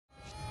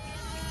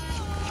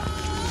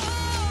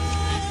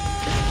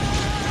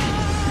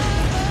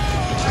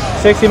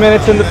60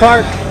 Minutes in the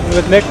Park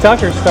with Nick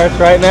Tucker starts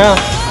right now.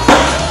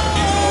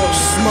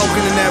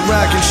 Smoking in that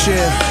rockin'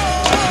 shit.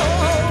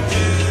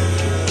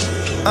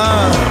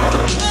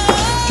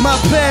 My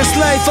past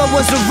life, I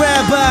was a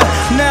rabbi.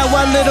 Now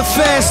I live a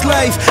fast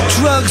life.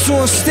 Drugs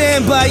on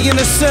standby in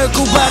a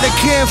circle by the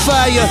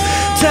campfire.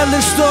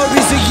 Telling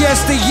stories of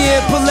yesteryear.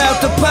 Pull out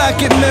the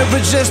pocket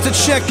mirror just to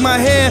check my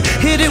hair.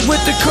 Hit it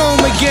with the comb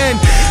again.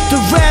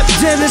 The rap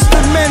dentist, the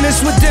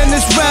menace with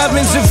Dennis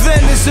Robbins in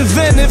Venice,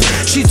 inventive.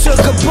 She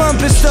took a bump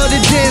and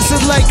started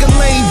dancing like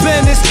Elaine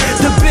Bennis.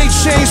 The big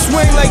chain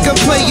swing like I'm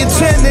playing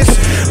tennis.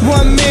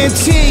 One-man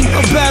team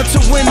about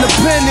to win the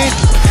pennant.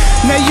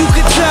 Now you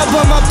can tell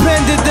by my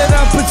pendant that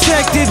I'm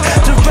protected.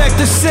 Direct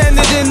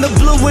descendant in the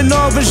blue and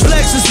orange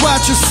Lexus.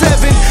 Watch a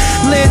 7,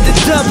 landed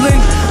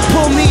Dublin.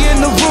 Pull me in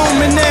the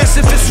room and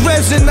asked if it's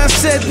resin. I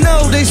said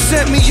no, they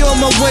sent me on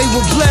my way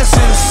with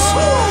blessings.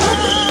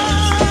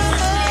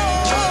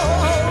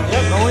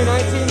 Yep, only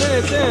 19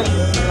 minutes in,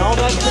 and all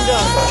that's been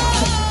done.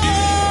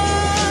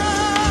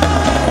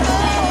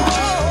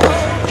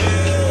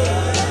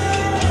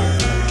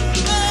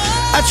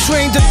 I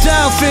trained a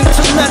dolphin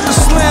to let the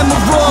slammer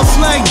off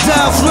like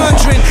Dolph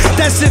Lundgren.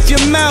 That's if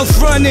your mouth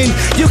running,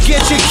 you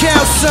get your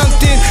cow sunk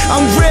in.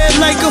 I'm red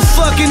like a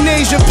fucking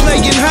Asian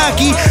playing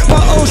hockey.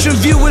 My ocean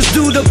viewers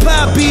do the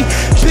poppy.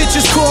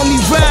 Bitches call me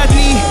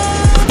Rodney.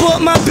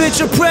 Bought my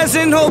bitch a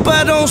present, hope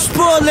I don't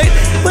spoil it.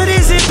 What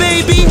is it,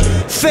 baby?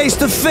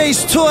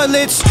 Face-to-face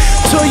toilets.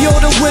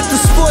 Toyota with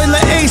the spoiler,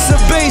 Ace of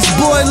base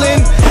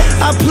boiling.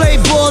 I play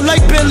ball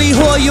like Billy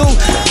Hoyle.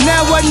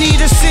 Now I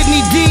need a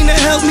Sidney Dean to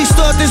help me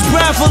start this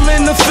brothel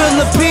in the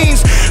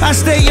Philippines. I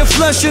stay in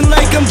Flushing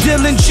like I'm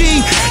Dylan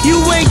G.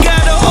 You ain't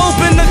gotta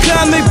open the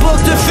comic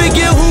book to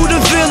figure who the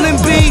villain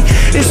be.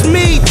 It's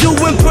me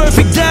doing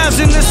perfect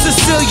dives in the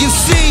Sicilian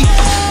Sea.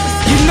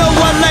 You know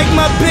I like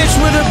my bitch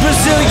with a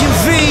Brazilian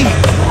V.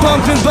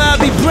 Bumping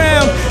Bobby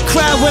Brown,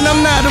 cry when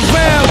I'm not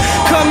around.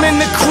 Come in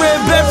the crib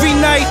every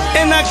night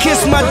and I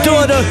kiss my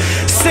daughter.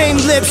 Same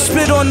lips,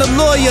 spit on the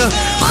lawyer.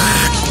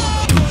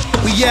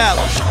 We out.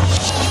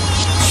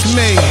 It's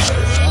me.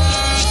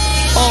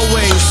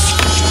 Always,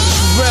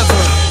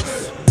 forever.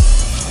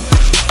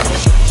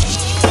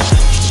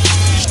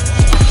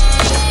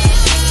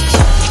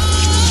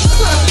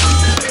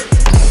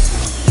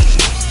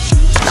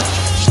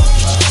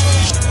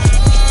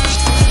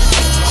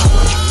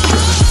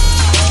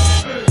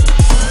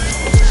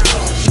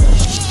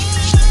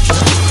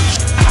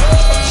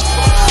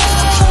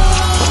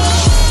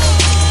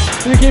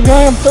 You keep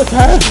going, I'm so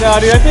tired. No,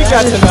 dude, I think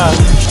that's enough.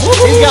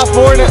 He's got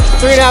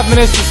 3.5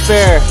 minutes to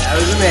spare. That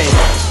was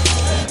amazing.